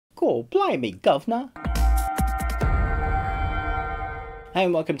God, blimey, governor. Hi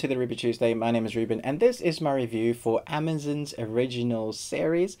and welcome to the Ruby Tuesday. My name is Ruben and this is my review for Amazon's original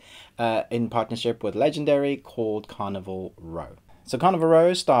series in partnership with Legendary called Carnival Row. So Carnival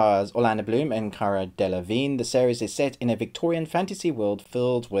Row stars Orlando Bloom and Cara Delevingne. The series is set in a Victorian fantasy world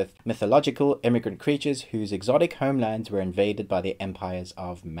filled with mythological immigrant creatures whose exotic homelands were invaded by the empires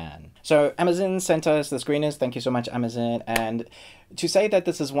of man. So Amazon sent us the screeners. Thank you so much, Amazon. And to say that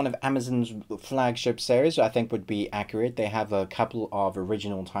this is one of Amazon's flagship series, I think would be accurate. They have a couple of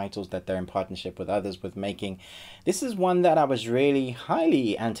original titles that they're in partnership with others with making. This is one that I was really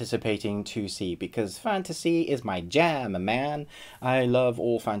highly anticipating to see because fantasy is my jam, man. I love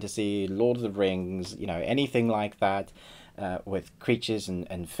all fantasy, Lord of the Rings, you know, anything like that. With creatures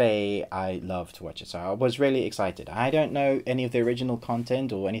and fae, I love to watch it. So I was really excited. I don't know any of the original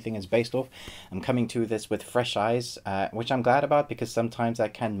content or anything it's based off. I'm coming to this with fresh eyes, which I'm glad about because sometimes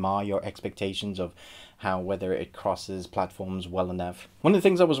that can mar your expectations of whether it crosses platforms well enough. One of the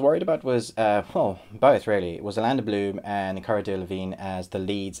things I was worried about was, well, both really. It was Orlando Bloom and Cara Delevingne as the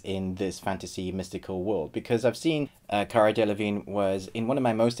leads in this fantasy mystical world. Because I've seen Cara Delevingne was in one of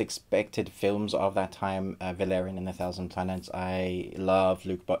my most expected films of that time, Valerian and the Thousand Planets. I love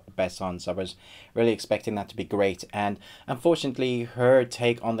Luc Besson, so I was really expecting that to be great. And unfortunately, her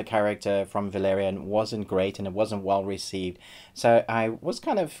take on the character from Valerian wasn't great and it wasn't well received. So I was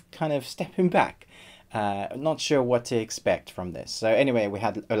kind of stepping back. Not sure what to expect from this. So anyway, we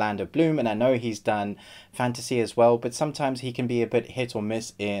had Orlando Bloom, and I know he's done fantasy as well, but sometimes he can be a bit hit or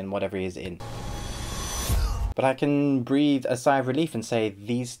miss in whatever he's in. But I can breathe a sigh of relief and say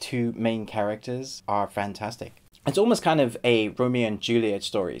these two main characters are fantastic. It's almost kind of a Romeo and Juliet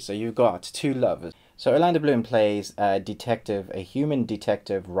story. So you've got two lovers. So Orlando Bloom plays a detective, a human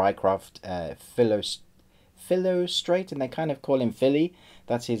detective, Rycroft Philostrate, and they kind of call him Philly.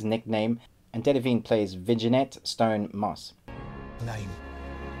 That's his nickname. And Delevingne plays Viginette Stone Moss. Name?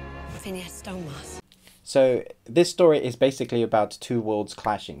 Phineas Stone Moss. So this story is basically about two worlds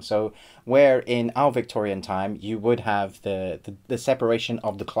clashing. So where in our Victorian time you would have the separation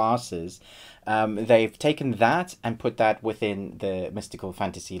of the classes, they've taken that and put that within the mystical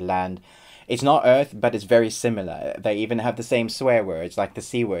fantasy land. It's not Earth, but it's very similar. They even have the same swear words, like the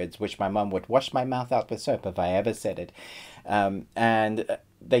C words, which my mum would wash my mouth out with soap if I ever said it. And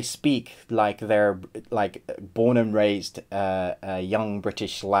they speak like they're like born and raised young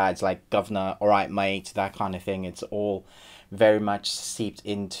British lads, like governor, all right mate, that kind of thing. It's all very much seeped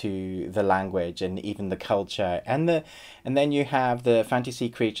into the language and even the culture. And then you have the fantasy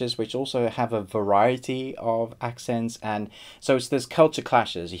creatures, which also have a variety of accents, and so it's this culture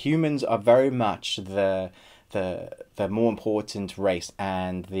clashes. Humans are very much the more important race,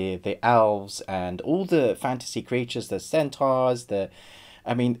 and the elves and all the fantasy creatures, the centaurs,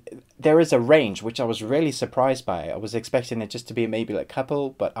 I mean, there is a range, which I was really surprised by. I was expecting it just to be maybe like a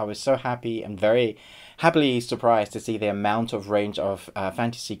couple, but I was so happy and very happily surprised to see the amount of range of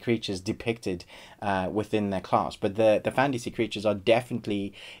fantasy creatures depicted within their class. But the fantasy creatures are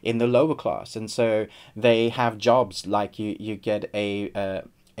definitely in the lower class, and so they have jobs like you get a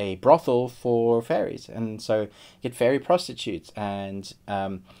brothel for fairies, and so you get fairy prostitutes and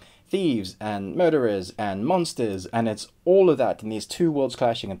thieves and murderers and monsters, and it's all of that in these two worlds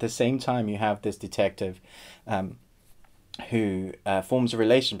clashing. At the same time, you have this detective who forms a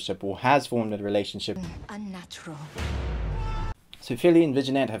relationship, or has formed a relationship. Unnatural. So Philly and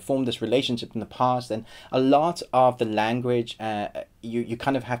Viginette have formed this relationship in the past, and a lot of the language you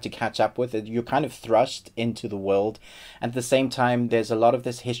kind of have to catch up with it. You're kind of thrust into the world. At the same time, there's a lot of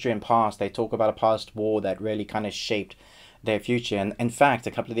this history and past. They talk about a past war that really kind of shaped their future, and in fact a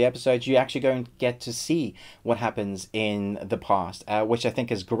couple of the episodes you actually go and get to see what happens in the past, which I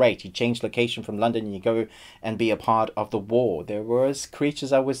think is great. You change location from London and you go and be a part of the war. There was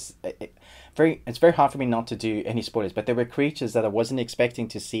creatures it's very hard for me not to do any spoilers, but there were creatures that I wasn't expecting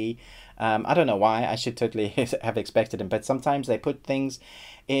to see. I don't know why. I should totally have expected them, but sometimes they put things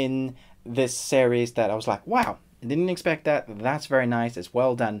in this series that I was like, wow, I didn't expect that. That's very nice. It's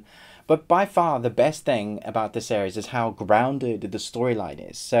well done. But by far the best thing about this series is how grounded the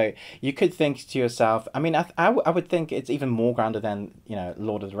storyline is. So you could think to yourself, I mean, I would think it's even more grounded than, you know,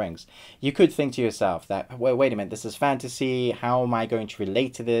 Lord of the Rings. You could think to yourself that, well, wait a minute, this is fantasy. How am I going to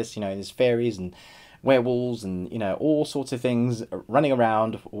relate to this? You know, there's fairies and werewolves and, you know, all sorts of things running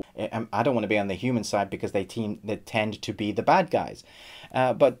around. I don't want to be on the human side because they tend to be the bad guys.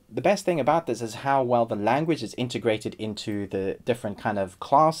 But the best thing about this is how well the language is integrated into the different kind of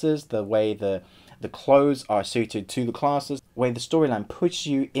classes, the way the The clothes are suited to the classes, where the storyline puts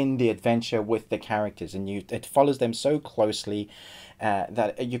you in the adventure with the characters, and it follows them so closely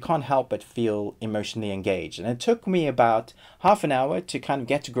that you can't help but feel emotionally engaged. And it took me about half an hour to kind of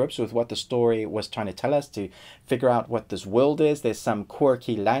get to grips with what the story was trying to tell us, to figure out what this world is. There's some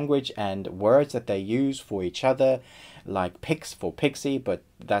quirky language and words that they use for each other, like pix for pixie, but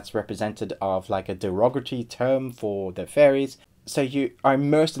that's represented of like a derogatory term for the fairies. So you are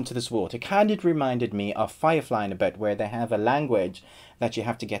immersed into this world. It kind of reminded me of Firefly in a bit, where they have a language that you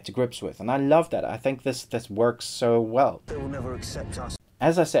have to get to grips with. And I love that. I think this works so well. They will never accept us.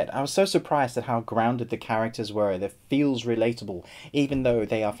 As I said, I was so surprised at how grounded the characters were. That feels relatable, even though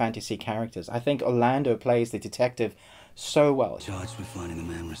they are fantasy characters. I think Orlando plays the detective so well. Charged with finding the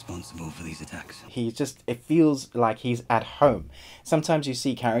man responsible for these attacks. It feels like he's at home. Sometimes you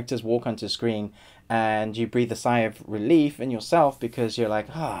see characters walk onto screen and you breathe a sigh of relief in yourself, because you're like,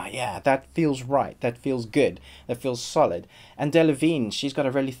 yeah, that feels right, that feels good, that feels solid. And Delavigne, she's got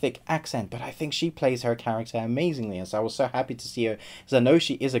a really thick accent, but I think she plays her character amazingly, and so I was so happy to see her, because I know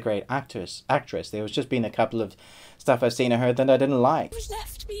she is a great actress. There was just been a couple of stuff I've seen of her that I didn't like.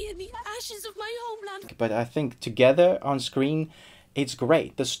 Left me in the ashes of my homeland. But I think together on screen, it's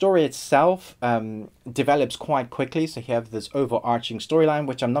great. The story itself develops quite quickly, so you have this overarching storyline,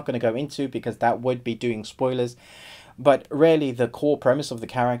 which I'm not going to go into because that would be doing spoilers. But really, the core premise of the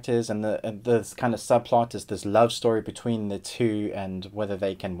characters and this kind of subplot is this love story between the two and whether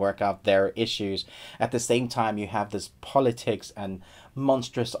they can work out their issues. At the same time, you have this politics and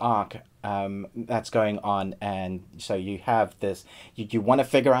monstrous arc that's going on, and so you have this, you want to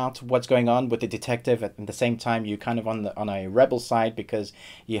figure out what's going on with the detective. At the same time, you kind of on a rebel side, because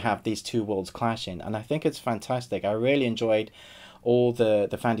you have these two worlds clashing, and I think it's fantastic. I really enjoyed all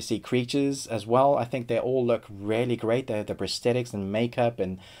the fantasy creatures as well. I think they all look really great. The prosthetics and makeup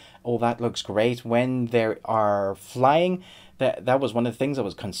and all that looks great. When they are flying, that was one of the things I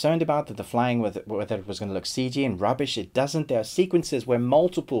was concerned about, that the flying, whether it was going to look CG and rubbish. It doesn't. There are sequences where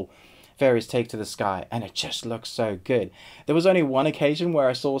multiple fairies take to the sky, and it just looks so good. There was only one occasion where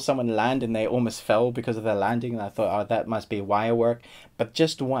I saw someone land and they almost fell because of their landing, and I thought, oh, that must be wire work. But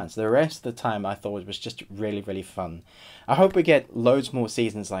just once. The rest of the time, I thought it was just really, really fun. I hope we get loads more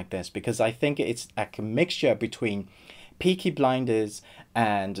seasons like this, because I think it's a mixture between Peaky Blinders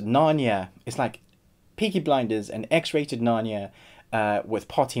and Narnia. It's like Peaky Blinders and X-rated Narnia with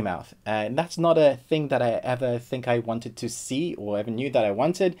potty mouth, and that's not a thing that I ever think I wanted to see or ever knew that I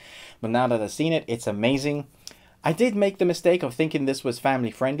wanted, but now that I've seen it, it's amazing. I did make the mistake of thinking this was family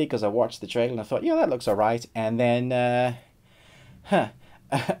friendly, because I watched the trailer and I thought, yeah, that looks alright, and then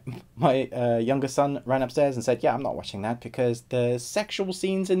my younger son ran upstairs and said, yeah, I'm not watching that, because the sexual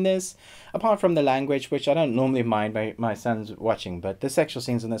scenes in this, apart from the language, which I don't normally mind my son's watching, but the sexual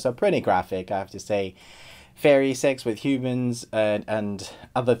scenes in this are pretty graphic, I have to say. Fairy sex with humans and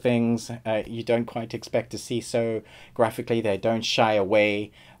other things you don't quite expect to see so graphically. They don't shy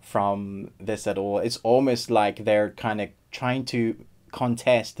away from this at all. It's almost like they're kind of trying to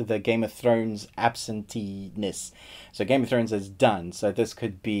contest the Game of Thrones absenteeness. So Game of Thrones is done, so this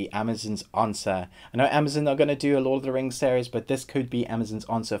could be Amazon's answer. I know Amazon are going to do a Lord of the Rings series, but this could be Amazon's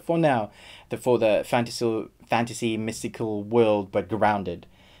answer for now, for the fantasy mystical world, but grounded.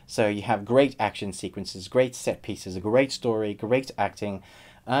 So you have great action sequences, great set pieces, a great story, great acting.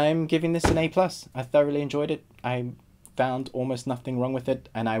 I'm giving this an A+. I thoroughly enjoyed it. I found almost nothing wrong with it,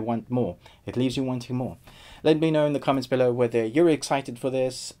 and I want more. It leaves you wanting more. Let me know in the comments below whether you're excited for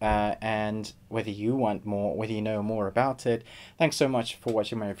this and whether you want more, whether you know more about it. Thanks so much for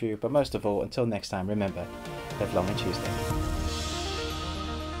watching my review, but most of all, until next time, remember, live long and Tuesday.